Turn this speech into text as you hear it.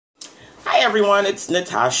Hi everyone, it's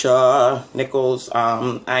Natasha Nichols.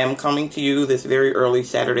 I am coming to you this very early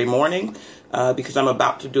Saturday morning because I'm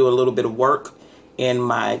about to do a little bit of work in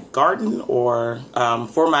my garden or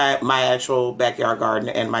for my actual backyard garden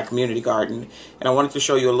and my community garden. And I wanted to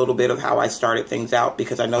show you a little bit of how I started things out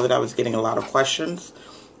because I know that I was getting a lot of questions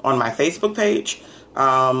on my Facebook page.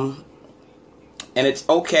 And it's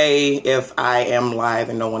okay if I am live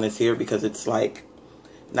and no one is here because it's like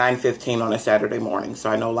 9:15 on a Saturday morning. So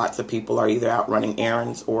I know lots of people are either out running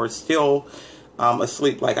errands or still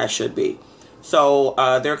asleep like I should be. So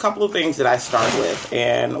there are a couple of things that I start with.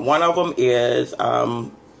 And one of them is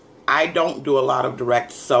I don't do a lot of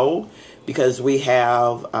direct sow because we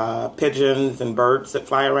have pigeons and birds that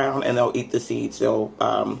fly around and they'll eat the seeds. They'll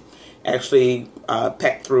actually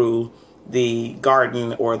peck through the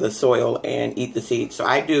garden or the soil and eat the seeds. So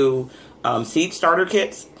I do seed starter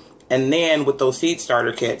kits. And then with those seed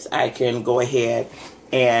starter kits, I can go ahead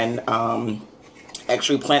and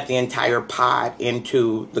actually plant the entire pod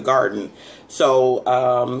into the garden.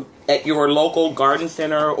 So at your local garden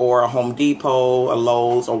center or a Home Depot, a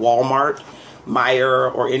Lowe's, a Walmart,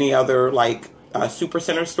 Meijer, or any other like super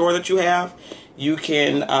center store that you have, you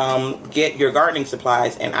can get your gardening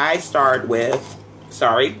supplies. And I start with,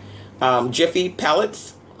 Jiffy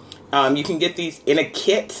pellets. You can get these in a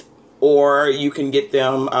kit, or you can get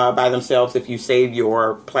them by themselves if you save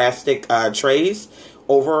your plastic trays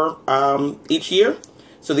over each year.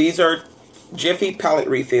 So these are Jiffy pellet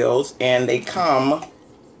refills, and they come,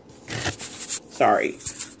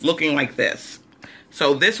 looking like this.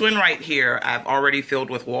 So this one right here, I've already filled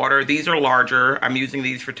with water. These are larger. I'm using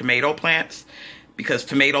these for tomato plants because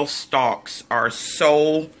tomato stalks are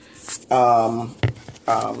so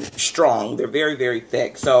strong. They're very, very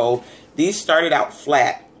thick. So these started out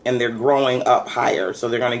flat, and they're growing up higher. So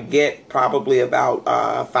they're going to get probably about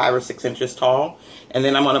 5 or 6 inches tall. And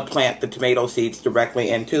then I'm going to plant the tomato seeds directly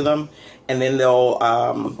into them. And then they'll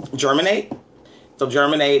germinate. They'll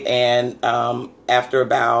germinate, and after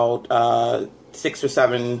about 6 or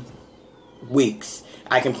 7 weeks,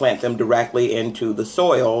 I can plant them directly into the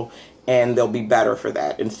soil, and they'll be better for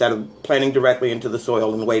that instead of planting directly into the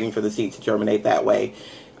soil and waiting for the seeds to germinate that way.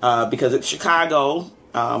 Because it's Chicago,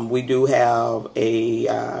 we do have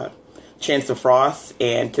a chance of frost,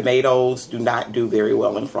 and tomatoes do not do very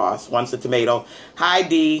well in frost. Once a tomato, hi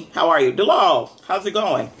Dee, how are you? Delal, how's it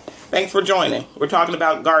going? Thanks for joining. We're talking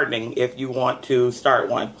about gardening if you want to start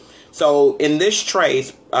one. So in this tray,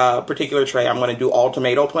 particular tray, I'm going to do all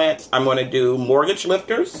tomato plants. I'm going to do mortgage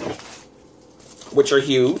lifters, which are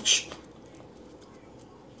huge.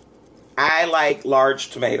 I like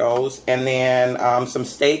large tomatoes, and then some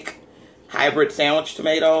steak hybrid sandwich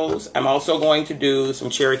tomatoes. I'm also going to do some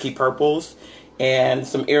Cherokee purples and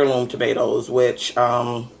some heirloom tomatoes, which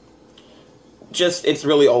it's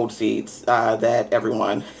really old seeds that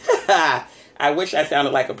everyone. I wish I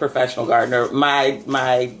sounded like a professional gardener. My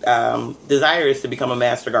desire is to become a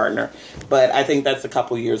master gardener, but I think that's a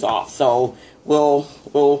couple years off. So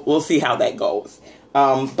we'll see how that goes.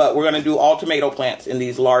 But we're going to do all tomato plants in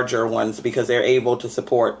these larger ones because they're able to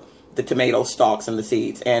support the tomato stalks and the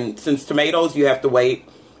seeds. And since tomatoes, you have to wait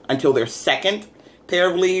until their second pair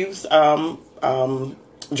of leaves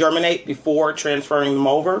germinate before transferring them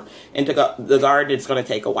over into the garden, it's going to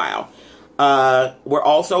take a while. We're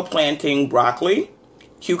also planting broccoli,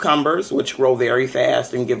 cucumbers, which grow very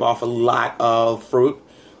fast and give off a lot of fruit.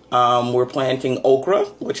 We're planting okra,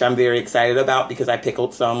 which I'm very excited about because I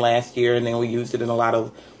pickled some last year and then we used it in a lot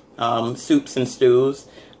of soups and stews.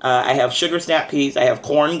 I have sugar snap peas. I have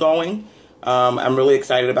corn going. I'm really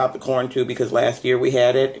excited about the corn too because last year we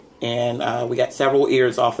had it and we got several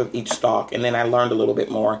ears off of each stalk, and then I learned a little bit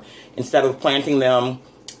more. Instead of planting them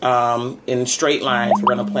in straight lines,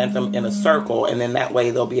 we're going to plant them in a circle, and then that way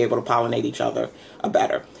they'll be able to pollinate each other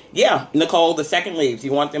better. Yeah, Nicole, the second leaves.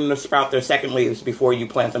 You want them to sprout their second leaves before you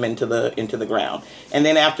plant them into the ground. And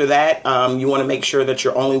then after that, you want to make sure that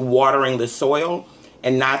you're only watering the soil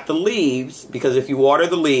and not the leaves, because if you water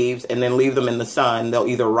the leaves and then leave them in the sun, they'll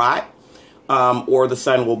either rot or the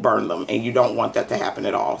sun will burn them, and you don't want that to happen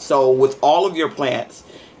at all. So with all of your plants,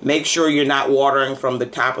 make sure you're not watering from the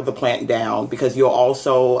top of the plant down, because you'll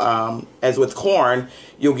also, as with corn,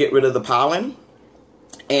 you'll get rid of the pollen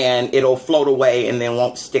and it'll float away and then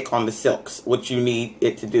won't stick on the silks, which you need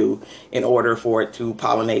it to do in order for it to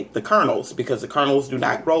pollinate the kernels, because the kernels do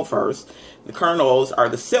not grow first. The kernels are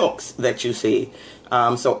the silks that you see.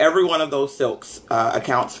 So every one of those silks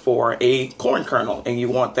accounts for a corn kernel, and you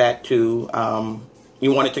want that to,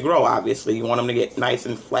 you want it to grow, obviously. You want them to get nice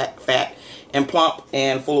and fat and plump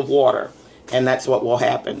and full of water, and that's what will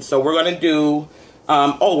happen. So we're going to do,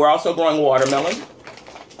 we're also growing watermelon.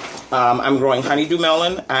 I'm growing honeydew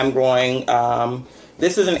melon. I'm growing,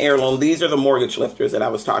 this is an heirloom. These are the mortgage lifters that I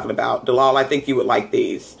was talking about. Dalal, I think you would like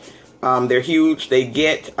these. They're huge. They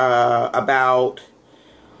get about,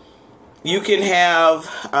 you can have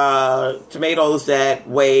tomatoes that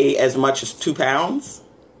weigh as much as 2 pounds,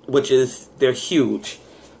 which is, they're huge.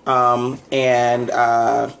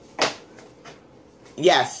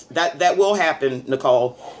 Yes, that will happen,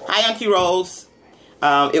 Nicole. Hi, Auntie Rose.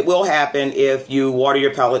 It will happen if you water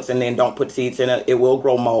your pellets and then don't put seeds in it. It will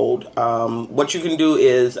grow mold. What you can do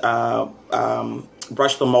is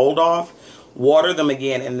brush the mold off, water them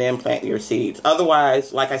again, and then plant your seeds.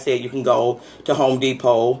 Otherwise, like I said, you can go to Home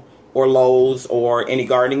Depot or Lowe's or any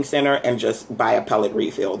gardening center and just buy a pellet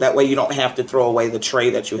refill. That way you don't have to throw away the tray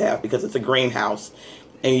that you have, because it's a greenhouse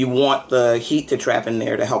and you want the heat to trap in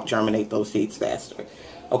there to help germinate those seeds faster.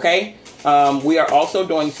 Okay, we are also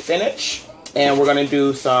doing spinach. And we're going to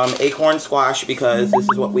do some acorn squash because this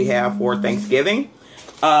is what we have for Thanksgiving.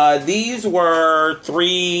 These were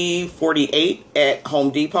 $3.48 at Home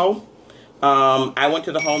Depot. I went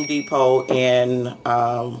to the Home Depot in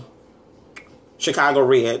Chicago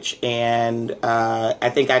Ridge, and I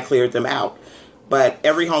think I cleared them out. But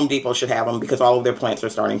every Home Depot should have them because all of their plants are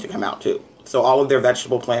starting to come out too. So all of their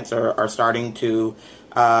vegetable plants are starting to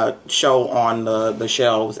show on the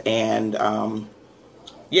shelves, and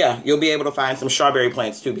yeah, you'll be able to find some strawberry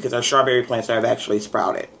plants too, because our strawberry plants have actually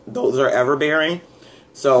sprouted. Those are ever-bearing.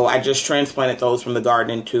 So I just transplanted those from the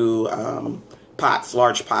garden into pots,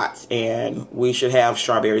 large pots, and we should have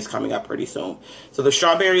strawberries coming up pretty soon. So the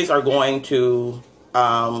strawberries are going to,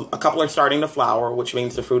 a couple are starting to flower, which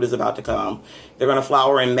means the fruit is about to come. They're going to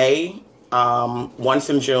flower in May, once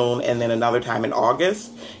in June, and then another time in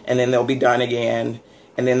August, and then they'll be done again.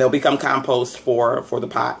 And then they'll become compost for the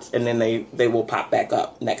pots, and then they will pop back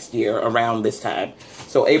up next year around this time.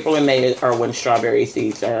 So April and May are when strawberry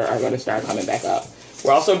seeds are going to start coming back up.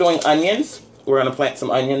 We're also doing onions. We're going to plant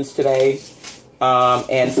some onions today,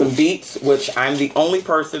 and some beets, which I'm the only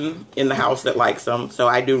person in the house that likes them. So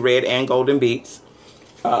I do red and golden beets.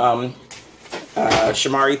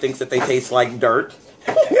 Shamari thinks that they taste like dirt,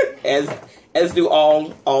 as do all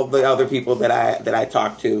the other people that I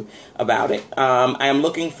talk to about it. I am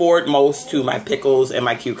looking forward most to my pickles and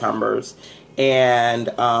my cucumbers, and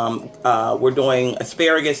we're doing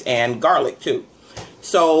asparagus and garlic too.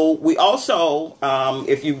 So we also,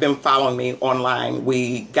 if you've been following me online,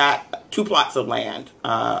 we got 2 plots of land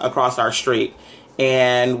across our street,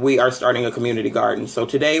 and we are starting a community garden. So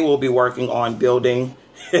today we'll be working on building.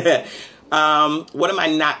 What am I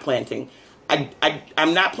not planting?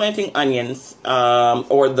 I'm not planting onions,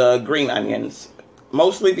 or the green onions,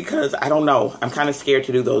 mostly because I don't know. I'm kind of scared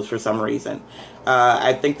to do those for some reason.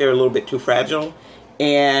 I think they're a little bit too fragile,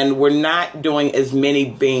 and we're not doing as many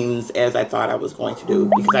beans as I thought I was going to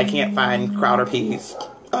do because I can't find Crowder peas,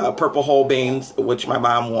 purple whole beans, which my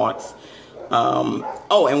mom wants.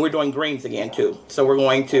 Oh, and we're doing greens again too. So we're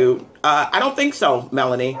going to, I don't think so,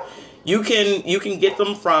 Melanie. You can get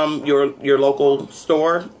them from your local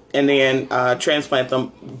store and then transplant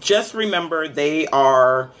them. Just remember, they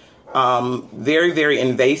are very, very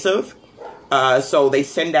invasive. So they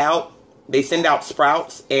send out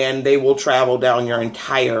sprouts, and they will travel down your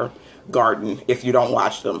entire garden if you don't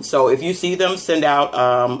watch them. So if you see them send out,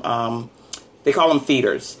 they call them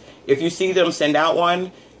feeders. If you see them send out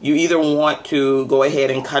one, you either want to go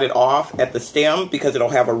ahead and cut it off at the stem because it'll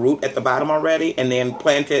have a root at the bottom already, and then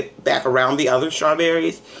plant it back around the other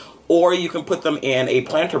strawberries. Or you can put them in a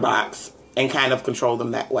planter box and kind of control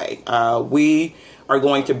them that way. We are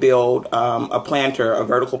going to build a planter, a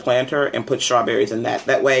vertical planter, and put strawberries in that.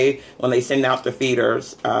 That way, when they send out the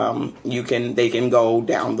feeders, they can go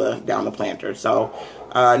down the planter. So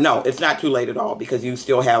no, it's not too late at all because you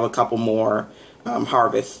still have a couple more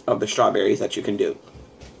harvests of the strawberries that you can do.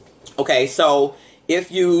 Okay, so if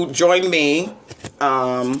you joined me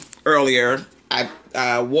earlier,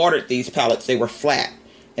 I watered these pellets. They were flat.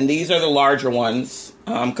 And these are the larger ones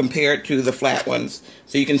compared to the flat ones.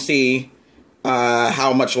 So you can see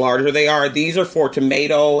how much larger they are. These are for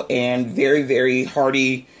tomato and very, very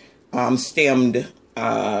hardy stemmed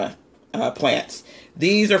plants.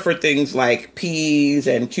 These are for things like peas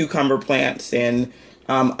and cucumber plants and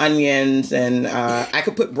onions. And I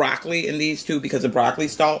could put broccoli in these too because the broccoli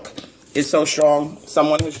stalk is so strong.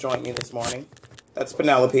 Someone has joined me this morning. That's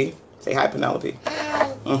Penelope. Say hi, Penelope.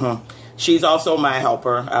 She's also my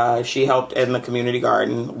helper. She helped in the community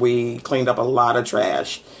garden. We cleaned up a lot of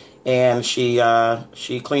trash, and she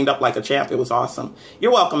cleaned up like a champ. It was awesome.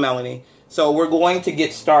 You're welcome, Melanie. So we're going to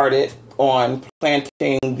get started on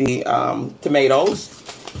planting the tomatoes.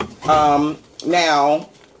 Now,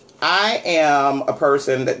 I am a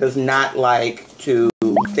person that does not like to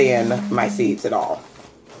thin my seeds at all.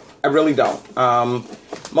 I really don't.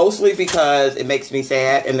 Mostly because it makes me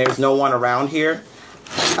sad and there's no one around here.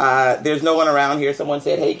 There's no one around here. Someone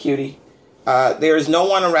said, hey, cutie. There's no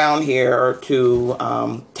one around here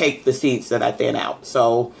to take the seeds that I thin out.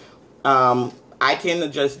 So I tend to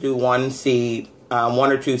just do one seed,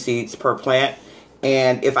 one or two seeds per plant.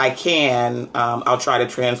 And if I can, I'll try to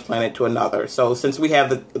transplant it to another. So since we have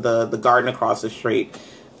the garden across the street,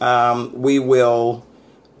 we will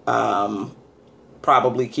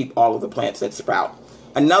probably keep all of the plants that sprout.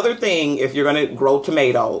 Another thing, if you're going to grow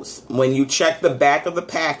tomatoes, when you check the back of the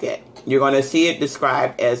packet, you're going to see it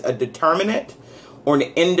described as a determinate or an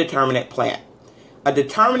indeterminate plant. A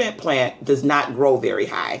determinate plant does not grow very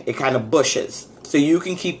high. It kind of bushes. So you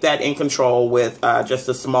can keep that in control with just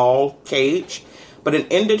a small cage. But an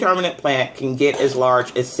indeterminate plant can get as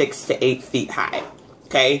large as 6 to 8 feet high.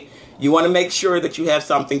 Okay? You want to make sure that you have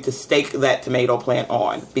something to stake that tomato plant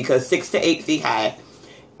on, because 6 to 8 feet high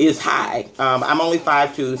is high. I'm only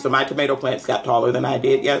 5'2", so my tomato plants got taller than I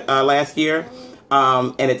did last year.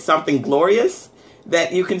 And it's something glorious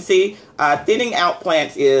that you can see. Thinning out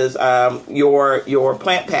plants is your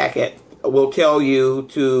plant packet will tell you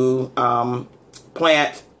to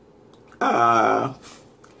plant,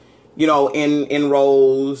 in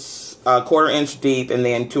rows, a 1/4 inch deep and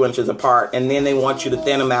then 2 inches apart. And then they want you to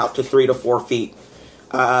thin them out to 3 to 4 feet.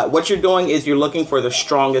 What you're doing is you're looking for the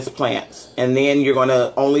strongest plants, and then you're going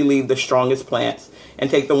to only leave the strongest plants and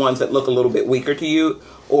take the ones that look a little bit weaker to you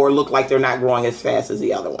or look like they're not growing as fast as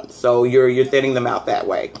the other ones. So you're thinning them out that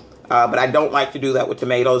way. But I don't like to do that with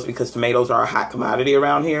tomatoes because tomatoes are a hot commodity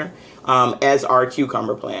around here, as are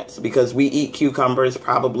cucumber plants, because we eat cucumbers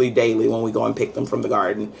probably daily when we go and pick them from the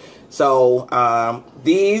garden. So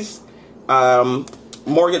these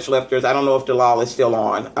mortgage lifters, I don't know if Dalal is still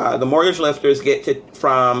on. The mortgage lifters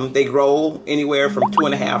they grow anywhere from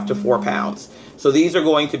 2.5 to 4 pounds. So these are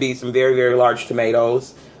going to be some very, very large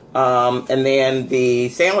tomatoes. And then the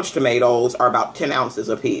sandwich tomatoes are about 10 ounces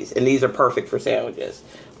a piece, and these are perfect for sandwiches.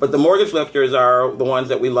 But the mortgage lifters are the ones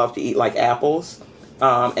that we love to eat like apples.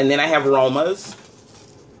 And then I have Romas,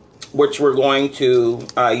 which we're going to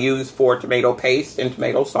use for tomato paste and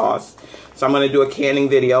tomato sauce. So I'm going to do a canning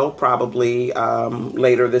video probably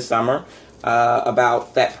later this summer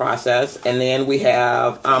about that process. And then we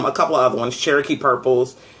have a couple of other ones, Cherokee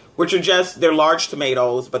Purples, which are they're large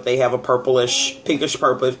tomatoes, but they have a pinkish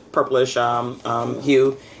purplish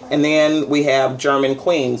hue. And then we have German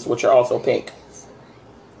Queens, which are also pink.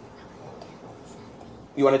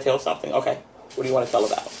 You want to tell something? Okay. What do you want to tell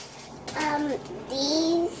about?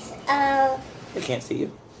 These, They can't see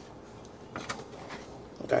you.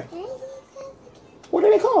 Okay. What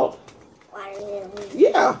are they called? Watermelon.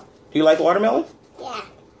 Yeah. Do you like watermelon? Yeah.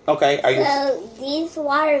 Okay. So these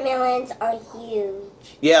watermelons are huge.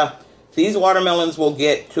 Yeah. These watermelons will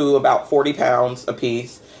get to about 40 pounds a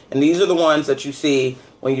piece. And these are the ones that you see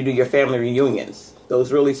when you do your family reunions.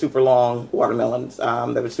 Those really super long watermelons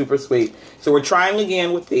that are super sweet. So we're trying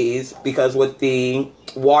again with these, because with the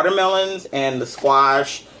watermelons and the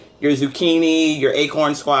squash, your zucchini, your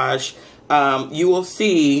acorn squash, you will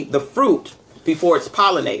see the fruit before it's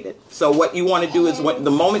pollinated. So what you want to do is the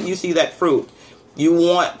moment you see that fruit, you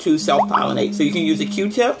want to self-pollinate. So you can use a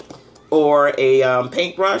Q-tip or a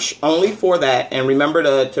paintbrush only for that. And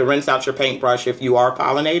remember to rinse out your paintbrush if you are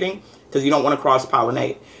pollinating, because you don't want to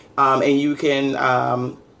cross-pollinate. And you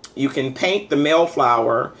can paint the male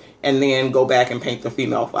flower and then go back and paint the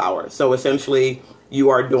female flower. So essentially, you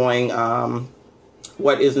are doing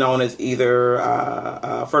what is known as either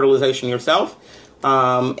fertilization yourself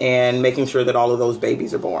and making sure that all of those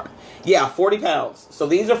babies are born. Yeah, 40 pounds. So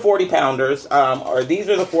these are 40 pounders, or these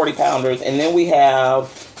are the 40 pounders. And then we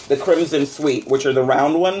have the Crimson Sweet, which are the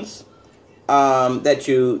round ones that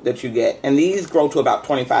you get. And these grow to about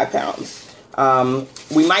 25 pounds.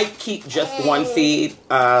 We might keep just one seed,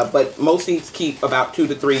 but most seeds keep about 2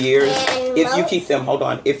 to 3 years. If you keep them,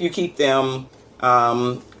 if you keep them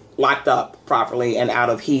locked up properly and out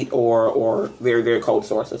of heat or very, very cold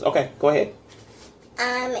sources. Okay, go ahead.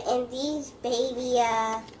 And these baby,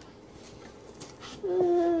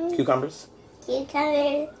 Cucumbers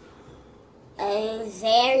are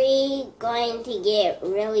very going to get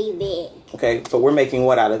really big. Okay, but we're making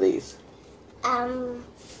what out of these? We're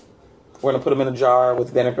going to put them in a jar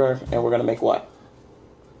with vinegar, and we're going to make what?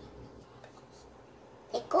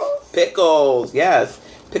 Pickles? Pickles, yes.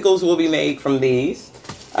 Pickles will be made from these.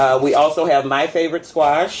 We also have my favorite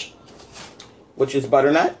squash, which is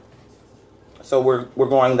butternut. So we're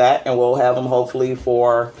growing that, and we'll have them hopefully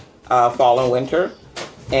for fall and winter.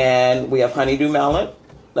 And we have honeydew melon,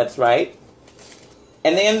 That's right.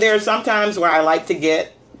 And then there's sometimes where I like to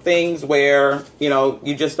get things where,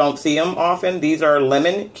 you just don't see them often. These are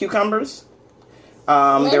lemon cucumbers.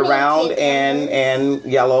 They're round and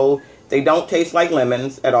yellow. They don't taste like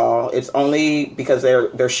lemons at all. It's only because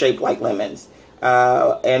they're shaped like lemons.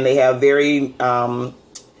 And they have very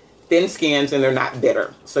thin skins, and they're not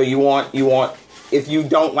bitter. So you want if you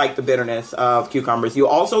don't like the bitterness of cucumbers. You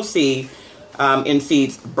also see in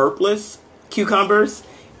seeds burpless cucumbers,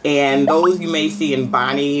 and those you may see in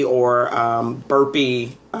Bonnie or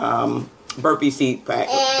Burpee seed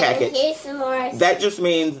packets. Here's some more. That just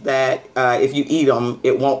means that if you eat them,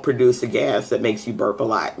 it won't produce a gas that makes you burp a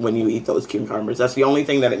lot when you eat those cucumbers. That's the only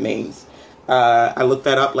thing that it means. I looked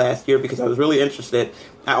that up last year because I was really interested.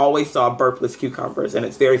 I always saw burpless cucumbers, and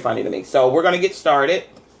it's very funny to me. So we're going to get started.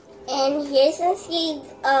 And here's some seeds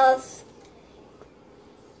of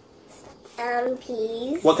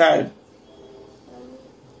peas. What kind?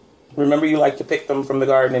 Remember, you like to pick them from the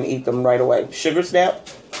garden and eat them right away. Sugar snap?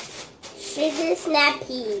 Sugar snap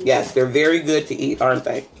peas. Yes, they're very good to eat, aren't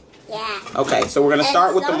they? Yeah. Okay, so we're going to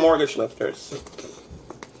start with the mortgage lifters.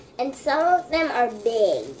 And some of them are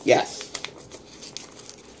big. Yes.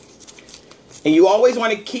 And you always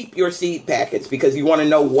want to keep your seed packets because you want to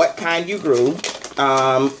know what kind you grew.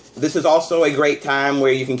 This is also a great time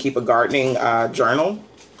where you can keep a gardening journal.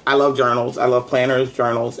 I love journals. I love planners,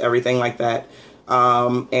 journals, everything like that.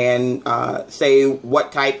 And say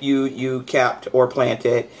what type you kept or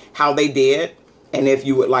planted, how they did, and if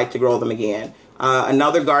you would like to grow them again.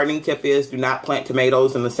 Another gardening tip is do not plant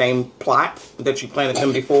tomatoes in the same plot that you planted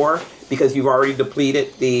them before because you've already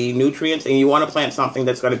depleted the nutrients, and you want to plant something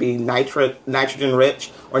that's going to be nitrogen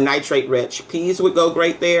rich or nitrate rich. Peas would go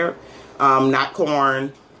great there, not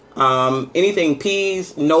corn. Anything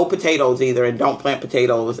peas, no potatoes either, and don't plant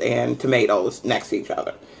potatoes and tomatoes next to each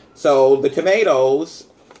other. So the tomatoes,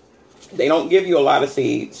 they don't give you a lot of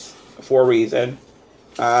seeds for a reason.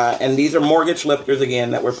 And these are mortgage lifters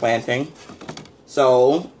again that we're planting.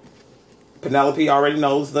 So Penelope already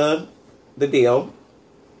knows the deal.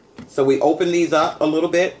 So we open these up a little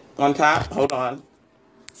bit on top. Hold on.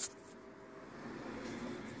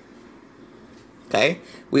 Okay.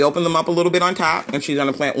 We open them up a little bit on top, and she's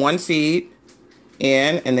going to plant one seed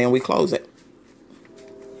in, and then we close it.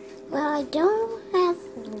 Well, I don't have...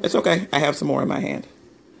 It's okay. I have some more in my hand.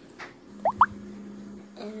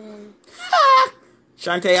 And then...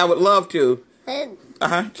 Shantae, I would love to.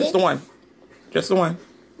 But Just the one. Just the one.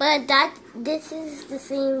 But this is the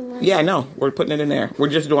same one. Yeah, I know. We're putting it in there. We're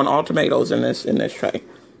just doing all tomatoes in this tray.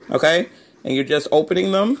 Okay? And you're just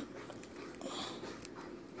opening them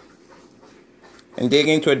and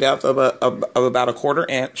digging to a depth of about a 1/4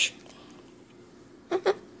 inch.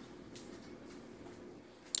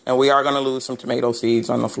 And we are going to lose some tomato seeds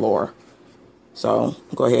on the floor. So,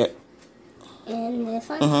 go ahead. And this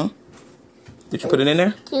one? Mm-hmm. Did you put it in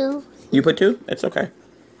there? 2. You put 2? It's okay.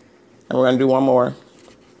 And we're going to do one more.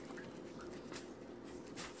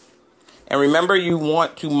 And remember, you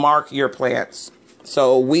want to mark your plants.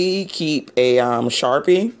 So we keep a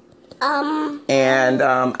Sharpie. And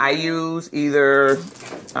I use either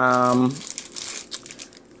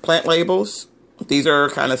plant labels. These are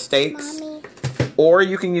kind of stakes. Mommy. Or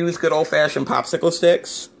you can use good old-fashioned popsicle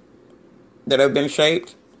sticks that have been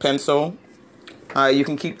shaped. Pencil. You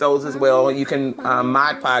can keep those as well. You can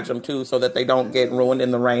Mod Podge them too so that they don't get ruined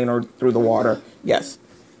in the rain or through the water. Yes.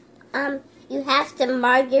 You have to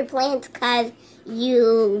mark your plants because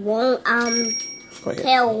you won't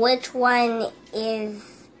tell which one is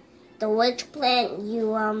which plant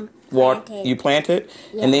you planted. You plant it,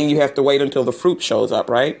 and then you have to wait until the fruit shows up,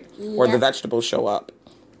 right? Yeah. Or the vegetables show up.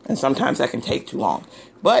 And sometimes that can take too long.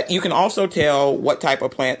 But you can also tell what type of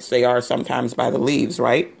plants they are sometimes by the leaves,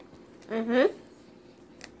 right? Mm-hmm.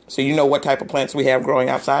 So you know what type of plants we have growing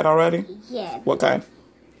outside already? Yeah. What kind?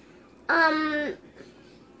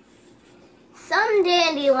 Some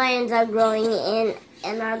dandelions are growing in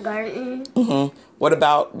our garden. Mm-hmm. What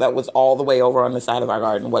about that was all the way over on the side of our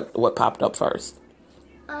garden? What popped up first?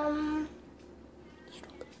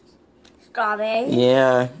 Strawberry.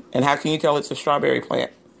 Yeah. And how can you tell it's a strawberry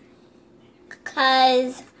plant?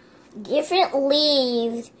 Because different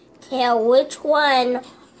leaves tell which one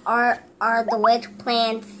are the which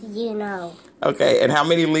plants you know. Okay. And how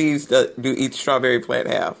many leaves do each strawberry plant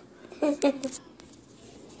have?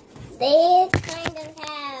 They kind of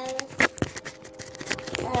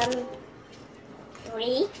have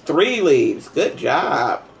 3. 3 leaves. Good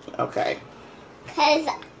job. Okay. Because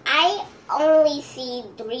I only see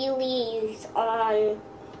 3 leaves on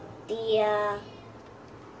the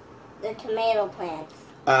tomato plants.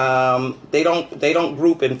 They don't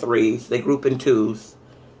group in 3s. They group in 2s.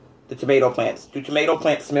 The tomato plants. Do tomato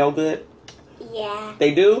plants smell good? Yeah.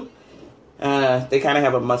 They do? They kind of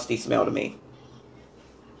have a musty smell to me.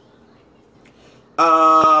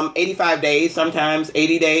 85 days, sometimes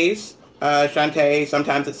 80 days, Shantae.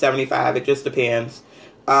 Sometimes it's 75. It just depends.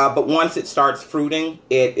 But once it starts fruiting,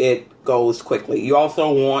 it goes quickly. You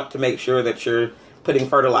also want to make sure that you're putting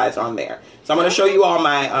fertilizer on there. So I'm going to show you all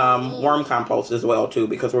my worm compost as well, too,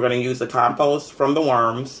 because we're going to use the compost from the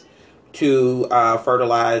worms to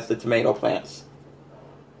fertilize the tomato plants.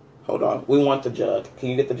 Hold on. We want the jug. Can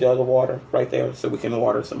you get the jug of water right there so we can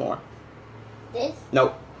water some more? This?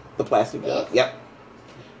 Nope. The plastic jug. Yep.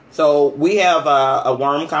 So we have a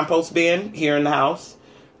worm compost bin here in the house.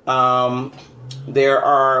 We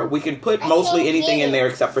can put mostly anything in there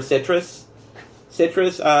except for citrus.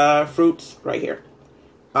 Citrus fruits right here.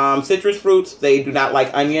 Citrus fruits, they do not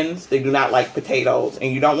like onions. They do not like potatoes.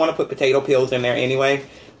 And you don't want to put potato peels in there anyway,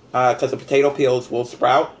 because the potato peels will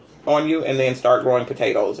sprout on you and then start growing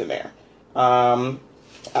potatoes in there. I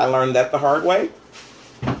learned that the hard way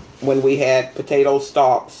when we had potato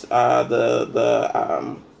stalks,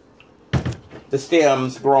 the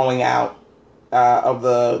stems growing out of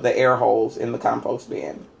the air holes in the compost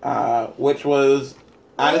bin, which was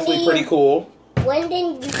honestly pretty cool. When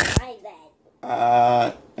did you try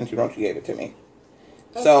that? And you gave it to me.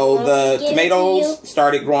 So the tomatoes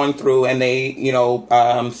started growing through, and they,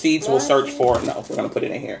 seeds will search for. No, we're gonna put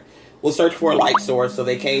it in here. We'll search for a light source. So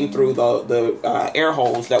they came through the air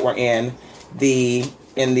holes that were in the.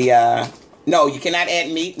 No, you cannot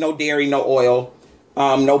add meat, no dairy, no oil,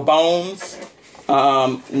 no bones,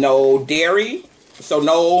 no dairy, so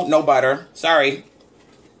no butter. Sorry.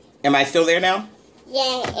 Am I still there now?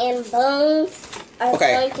 Yeah, and bones are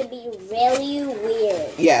going to be really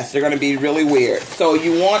weird. Yes, they're going to be really weird. So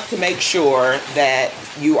you want to make sure that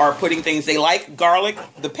you are putting things. They like garlic,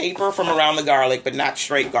 the paper from around the garlic, but not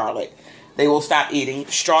straight garlic. They will stop eating.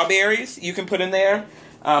 Strawberries you can put in there.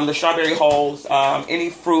 The strawberry hulls,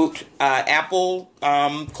 any fruit, apple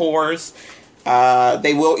cores,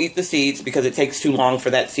 they will eat the seeds because it takes too long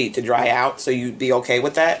for that seed to dry out. So you'd be okay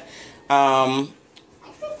with that.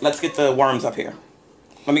 Let's get the worms up here.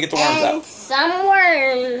 Let me get the worms up. Some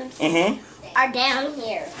worms are down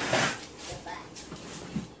here.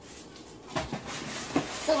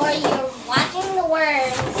 So you're watching the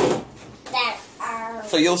worms that are...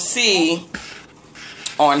 So you'll see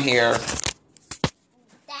on here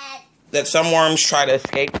that some worms try to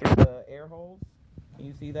escape through the air holes. Can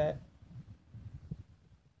you see that?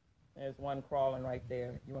 There's one crawling right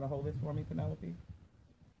there. You want to hold this for me, Penelope?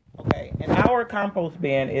 Okay. And our compost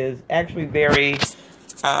bin is actually very...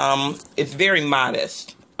 it's very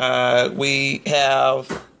modest. We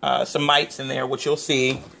have some mites in there, which you'll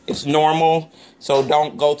see. It's normal, so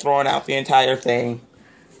don't go throwing out the entire thing.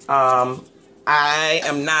 I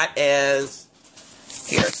am not as...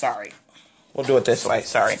 Here, sorry. We'll do it this way,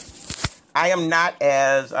 sorry. I am not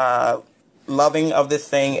as loving of this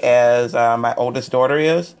thing as my oldest daughter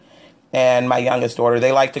is and my youngest daughter.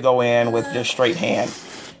 They like to go in with just straight hand.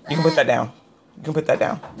 You can put that down. You can put that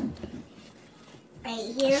down.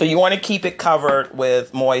 Right here. So you want to keep it covered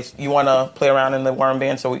with moist. You want to play around in the worm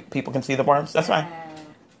bin so people can see the worms? That's fine.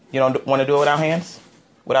 You don't want to do it without hands?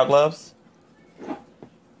 Without gloves?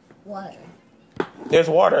 Water. There's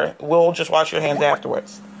water. We'll just wash your hands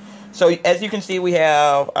afterwards. So as you can see, we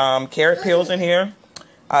have carrot peels in here.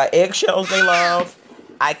 Eggshells they love.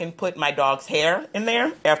 I can put my dog's hair in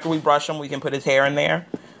there. After we brush him, we can put his hair in there.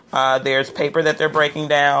 There's paper that they're breaking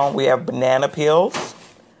down. We have banana peels.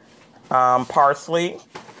 Parsley.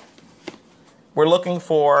 We're looking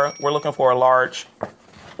for a large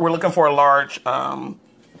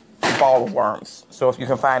ball of worms. So if you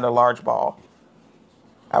can find a large ball,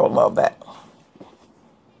 I would love that.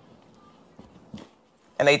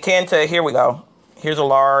 And they tend to, here we go. Here's a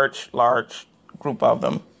large group of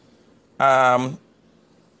them.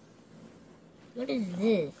 What is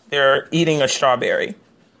this? They're eating a strawberry.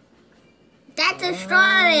 That's a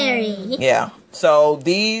strawberry. Yeah. So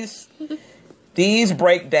these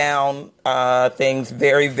break down things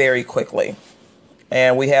very, very quickly.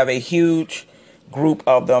 And we have a huge group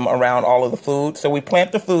of them around all of the food. So we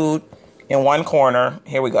plant the food in one corner.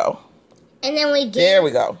 Here we go. And then there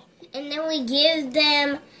we go. And then we give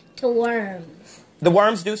them to worms. The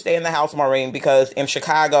worms do stay in the house, Maureen, because in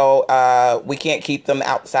Chicago, we can't keep them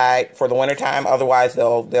outside for the wintertime. Otherwise,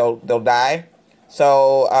 they'll die.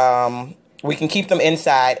 So we can keep them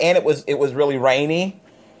inside. And it was really rainy.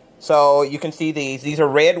 So you can see these. These are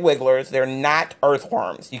red wigglers. They're not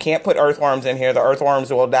earthworms. You can't put earthworms in here. The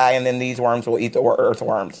earthworms will die, and then these worms will eat the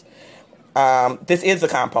earthworms. This is the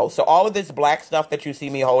compost. So all of this black stuff that you see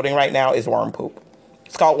me holding right now is worm poop.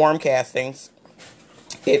 It's called worm castings.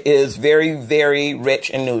 It is very, very rich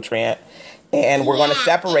in nutrient. And we're going to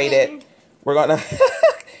separate it. We're going to...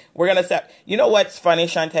 We're going to you know what's funny,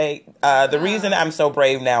 Shantae? The reason I'm so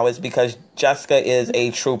brave now is because Jessica is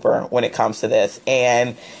a trooper when it comes to this.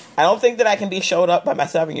 And I don't think that I can be showed up by my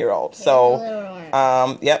 7-year-old.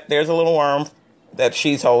 So, yep, there's a little worm that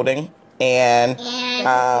she's holding. And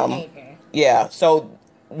yeah, so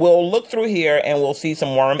we'll look through here and we'll see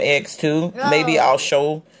some worm eggs too. Maybe I'll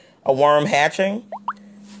show a worm hatching.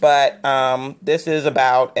 But this is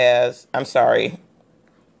about as... I'm sorry.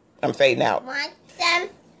 I'm fading out. Want some?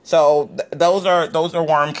 So those are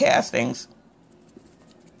worm castings.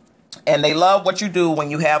 And they love what you do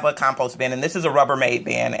when you have a compost bin. And this is a Rubbermaid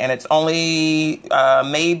bin. And it's only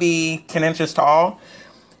maybe 10 inches tall.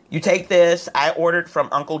 You take this. I ordered from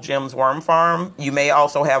Uncle Jim's Worm Farm. You may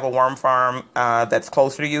also have a worm farm that's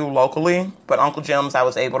closer to you locally. But Uncle Jim's, I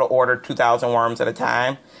was able to order 2,000 worms at a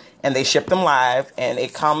time. And they ship them live. And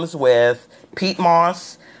it comes with peat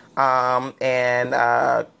moss.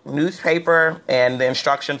 And newspaper and the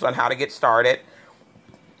instructions on how to get started.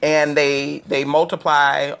 And they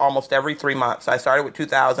multiply almost every 3 months. I started with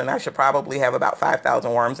 2,000. I should probably have about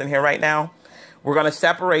 5,000 worms in here right now. We're going to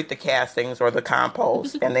separate the castings or the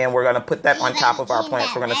compost, and then we're going to put that on top of our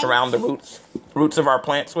plants. We're going to surround the roots of our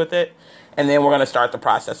plants with it, and then we're going to start the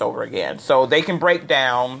process over again. So they can break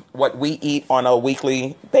down what we eat on a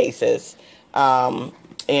weekly basis in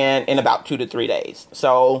about 2 to 3 days.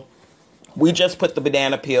 So we just put the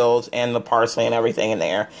banana peels and the parsley and everything in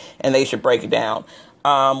there, and they should break it down.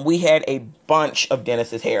 We had a bunch of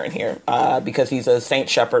Dennis's hair in here because he's a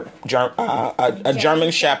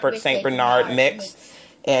German Shepherd, Saint Bernard mix,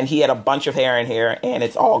 and he had a bunch of hair in here, and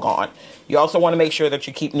it's all gone. You also want to make sure that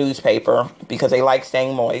you keep newspaper because they like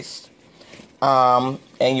staying moist, and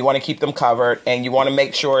you want to keep them covered, and you want to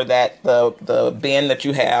make sure that the bin that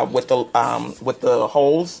you have with the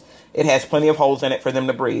holes, it has plenty of holes in it for them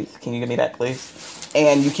to breathe. Can you give me that, please?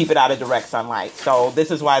 And you keep it out of direct sunlight. So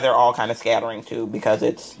this is why they're all kind of scattering too, because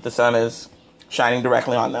the sun is shining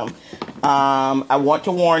directly on them. I want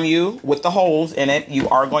to warn you, with the holes in it, you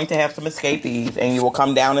are going to have some escapees, and you will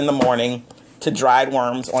come down in the morning to dried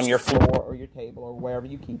worms on your floor or your table or wherever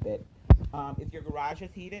you keep it. If your garage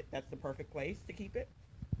is heated, that's the perfect place to keep it.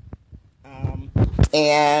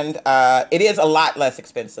 And it is a lot less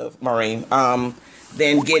expensive, Maureen,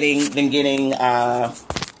 than getting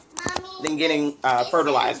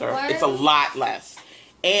fertilizer. It's a lot less.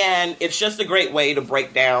 And it's just a great way to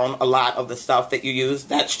break down a lot of the stuff that you use.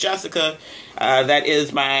 That's Jessica. That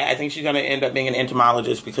is I think she's going to end up being an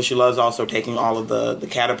entomologist because she loves also taking all of the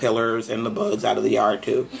caterpillars and the bugs out of the yard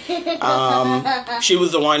too. She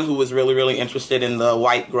was the one who was really, really interested in the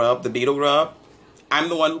white grub, the beetle grub. I'm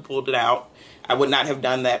the one who pulled it out. I would not have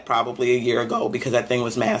done that probably a year ago because that thing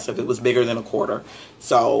was massive. It was bigger than a quarter.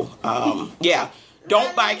 So, yeah.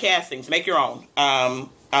 Don't buy castings. Make your own. And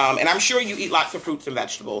I'm sure you eat lots of fruits and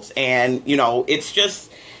vegetables. And, you know, it's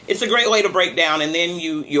a great way to break down. And then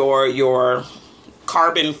your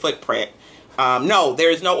carbon footprint. No, there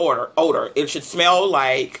is no odor. It should smell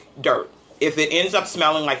like dirt. If it ends up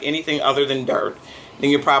smelling like anything other than dirt,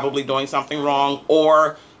 then you're probably doing something wrong.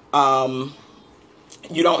 Or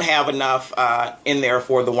you don't have enough in there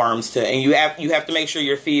for the worms to. And you have to make sure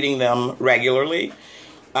you're feeding them regularly.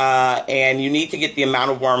 And you need to get the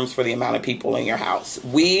amount of worms for the amount of people in your house.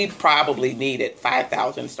 We probably needed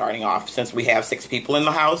 5,000 starting off since we have 6 people in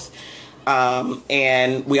the house.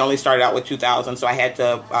 And we only started out with 2,000. So I had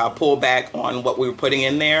to pull back on what we were putting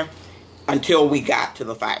in there until we got to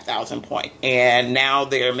the 5,000 point. And now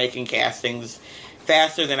they're making castings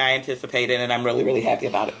faster than I anticipated. And I'm really, really happy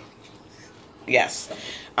about it. Yes.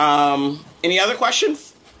 Any other questions?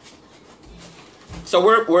 So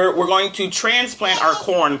we're going to transplant our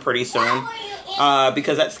corn pretty soon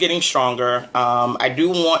because that's getting stronger. I do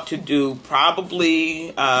want to do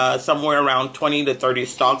probably somewhere around 20 to 30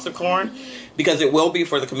 stalks of corn because it will be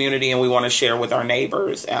for the community and we want to share with our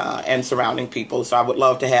neighbors and surrounding people. So I would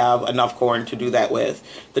love to have enough corn to do that with.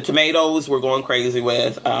 The tomatoes we're going crazy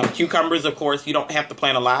with. Cucumbers, of course, you don't have to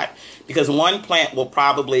plant a lot because one plant will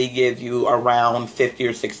probably give you around 50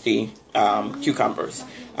 or 60 cucumbers,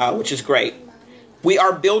 which is great. We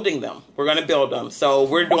are building them. We're going to build them. So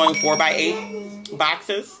we're doing 4x8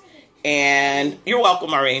 boxes. And you're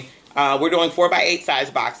welcome, Maureen. We're doing 4x8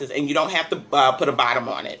 size boxes. And you don't have to put a bottom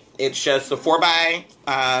on it. It's just a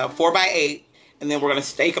 4x8. And then we're going to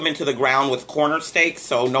stake them into the ground with corner stakes.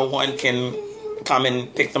 So no one can come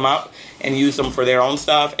and pick them up and use them for their own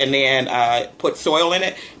stuff. And then put soil in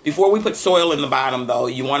it. Before we put soil in the bottom, though,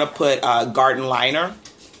 you want to put garden liner.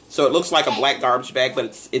 So it looks like a black garbage bag, but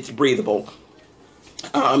it's breathable.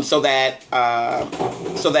 so that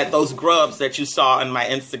those grubs that you saw on my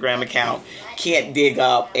Instagram account can't dig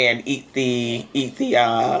up and eat the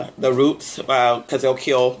roots, because they'll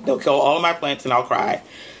kill all of my plants and I'll cry.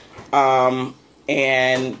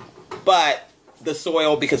 But the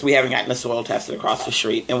soil, because we haven't gotten the soil tested across the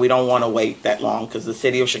street, and we don't want to wait that long because the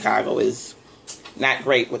city of Chicago is not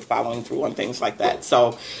great with following through on things like that.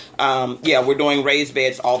 So, we're doing raised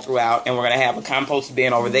beds all throughout, and we're going to have a compost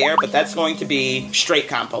bin over there, but that's going to be straight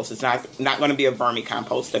compost. It's not going to be a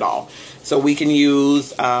vermicompost at all. So we can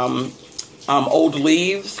use old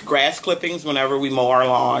leaves, grass clippings whenever we mow our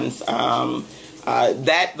lawns.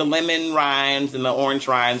 The lemon rinds and the orange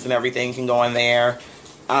rinds and everything can go in there.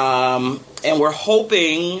 And we're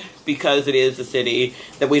hoping, because it is a city,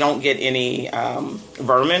 that we don't get any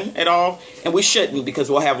vermin at all. And we shouldn't, because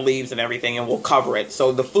we'll have leaves and everything and we'll cover it.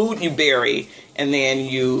 So the food you bury, and then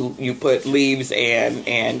you put leaves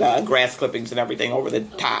and grass clippings and everything over the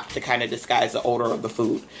top to kind of disguise the odor of the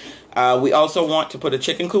food. We also want to put a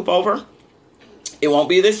chicken coop over. It won't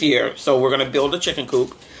be this year, so we're going to build a chicken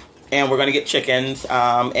coop. And we're going to get chickens.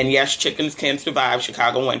 And yes, chickens can survive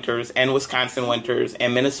Chicago winters and Wisconsin winters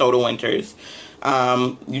and Minnesota winters.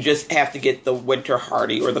 You just have to get the winter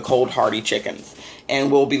hardy or the cold hardy chickens. And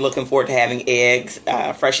we'll be looking forward to having eggs,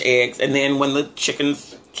 fresh eggs. And then when the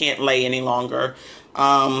chickens can't lay any longer,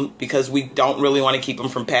 because we don't really want to keep them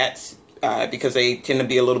from pets, because they tend to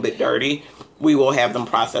be a little bit dirty, we will have them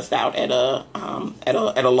processed out at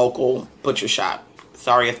a local butcher shop.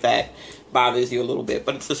 Sorry if that bothers you a little bit,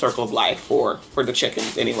 but it's the circle of life for the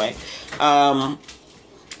chickens anyway. So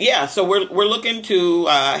we're looking to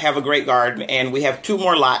have a great garden, and we have 2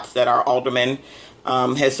 more lots that our alderman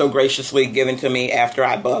has so graciously given to me after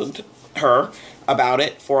I bugged her about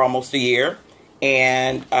it for almost a year.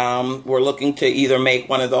 And we're looking to either make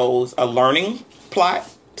one of those a learning plot,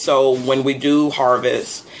 so when we do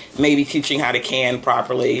harvest, maybe teaching how to can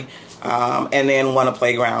properly, and then want a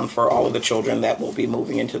playground for all of the children that will be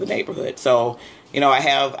moving into the neighborhood. So, I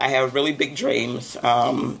have really big dreams,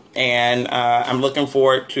 and I'm looking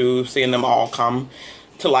forward to seeing them all come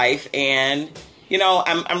to life. And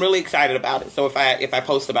I'm really excited about it. So if I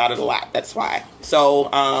post about it a lot, that's why.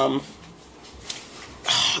 So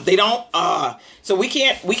they don't. So we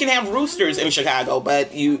can have roosters in Chicago,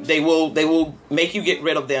 but they will make you get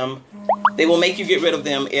rid of them. They will make you get rid of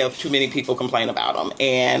them if too many people complain about them.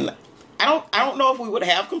 And I don't know if we would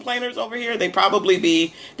have complainers over here. They'd probably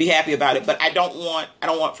be happy about it, but I don't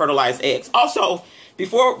want fertilized eggs. Also,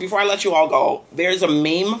 before I let you all go, there's a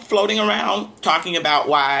meme floating around talking about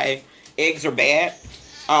why eggs are bad.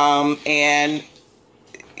 And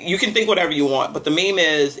you can think whatever you want, but the meme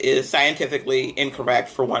is scientifically incorrect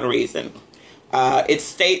for one reason. It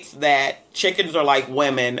states that chickens are like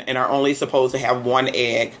women and are only supposed to have 1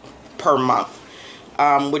 egg per month.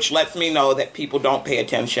 Which lets me know that people don't pay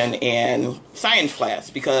attention in science class,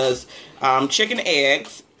 because chicken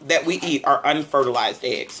eggs that we eat are unfertilized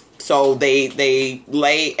eggs. So they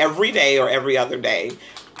lay every day or every other day.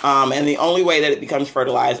 And the only way that it becomes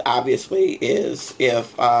fertilized, obviously, is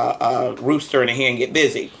if a rooster and a hen get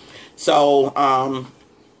busy. So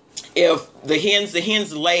if the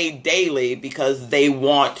hens lay daily because they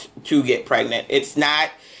want to get pregnant. It's not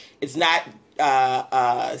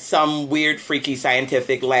some weird, freaky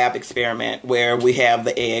scientific lab experiment where we have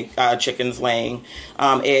the chickens laying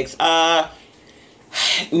eggs.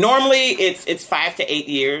 Normally, it's 5 to 8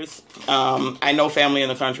 years. I know family in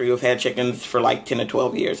the country who have had chickens for like 10 to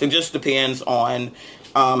 12 years. It just depends on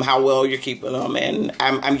how well you're keeping them, and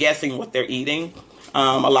I'm guessing what they're eating.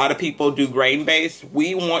 A lot of people do grain-based.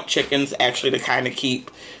 We want chickens actually to kind of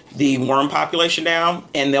keep the worm population down,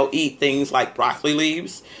 and they'll eat things like broccoli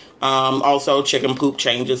leaves. Also, chicken poop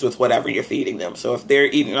changes with whatever you're feeding them. So if they're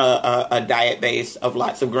eating a diet base of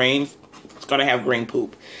lots of greens, it's going to have green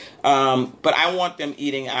poop. But I want them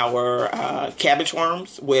eating our cabbage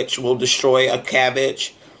worms, which will destroy a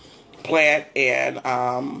cabbage plant and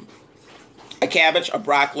a cabbage, a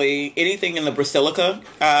broccoli, anything in the Brassica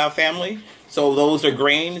family. So those are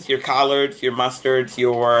greens, your collards, your mustards,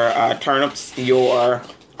 your turnips, your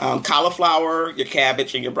cauliflower, your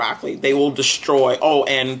cabbage, and your broccoli. They will destroy,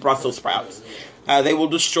 and Brussels sprouts. They will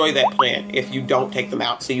destroy that plant if you don't take them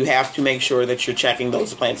out. So you have to make sure that you're checking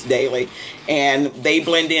those plants daily. And they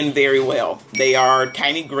blend in very well. They are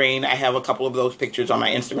tiny green. I have a couple of those pictures on my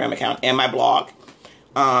Instagram account and my blog.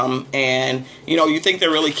 And, you think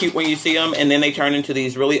they're really cute when you see them, and then they turn into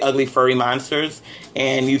these really ugly furry monsters,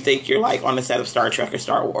 and you think you're like on the set of Star Trek or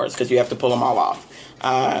Star Wars because you have to pull them all off.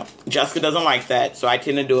 Jessica doesn't like that, so I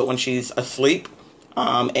tend to do it when she's asleep.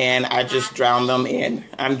 And I just drown them in,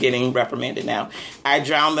 I'm getting reprimanded now. I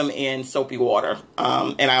drown them in soapy water.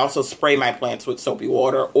 And I also spray my plants with soapy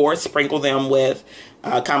water or sprinkle them with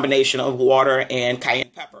a combination of water and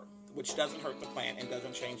cayenne pepper, which doesn't hurt the plant and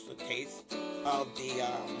doesn't change the taste of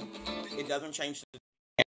it doesn't change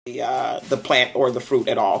the plant or the fruit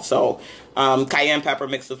at all. So cayenne pepper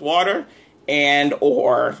mixed with water and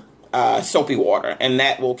or soapy water, and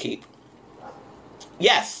that will keep.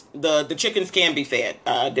 Yes, the chickens can be fed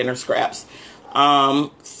dinner scraps.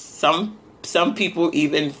 Some people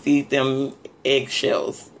even feed them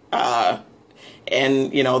eggshells.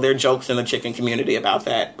 And, you know, there are jokes in the chicken community about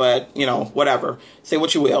that. But, you know, whatever. Say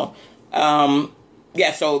what you will.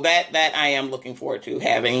 Yeah, so that I am looking forward to,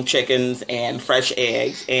 having chickens and fresh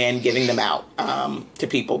eggs and giving them out to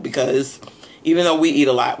people. Because even though we eat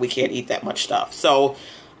a lot, we can't eat that much stuff. So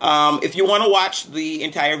if you want to watch the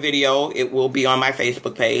entire video, it will be on my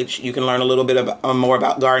Facebook page. You can learn a little bit more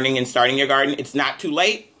about gardening and starting your garden. It's not too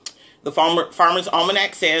late. The Farmer's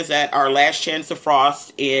Almanac says that our last chance of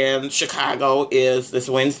frost in Chicago is this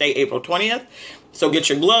Wednesday, April 20th. So get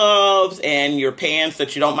your gloves and your pants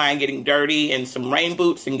that you don't mind getting dirty and some rain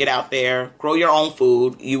boots and get out there. Grow your own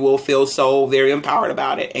food. You will feel so very empowered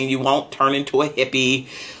about it, and you won't turn into a hippie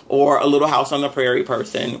or a Little House on the Prairie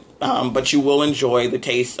person. But you will enjoy the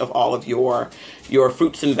taste of all of your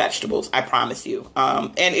fruits and vegetables. I promise you.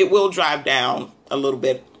 And it will drive down a little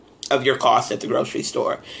bit of your costs at the grocery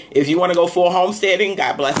store. If you want to go full homesteading,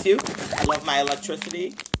 God bless you. I love my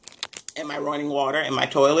electricity and my running water and my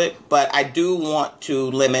toilet, but I do want to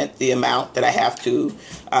limit the amount that I have to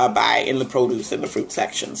buy in the produce and the fruit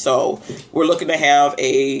section. So we're looking to have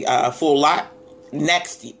a full lot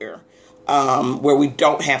next year, where we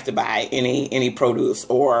don't have to buy any produce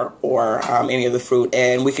or any of the fruit,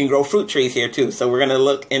 and we can grow fruit trees here too. So we're going to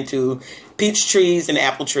look into peach trees and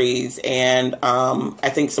apple trees, and I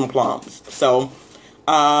think some plums. So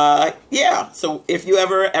yeah, so if you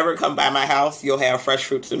ever come by my house, you'll have fresh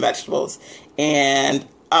fruits and vegetables. And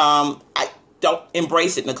I don't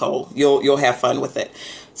embrace it, Nicole. You'll have fun with it.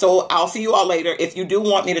 So I'll see you all later. If you do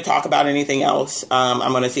want me to talk about anything else,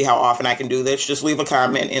 I'm going to see how often I can do this. Just leave a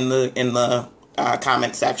comment in the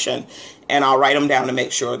comment section, and I'll write them down to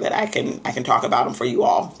make sure that I can talk about them for you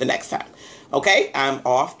all the next time. Okay, I'm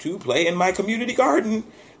off to play in my community garden.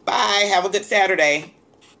 Bye. Have a good Saturday.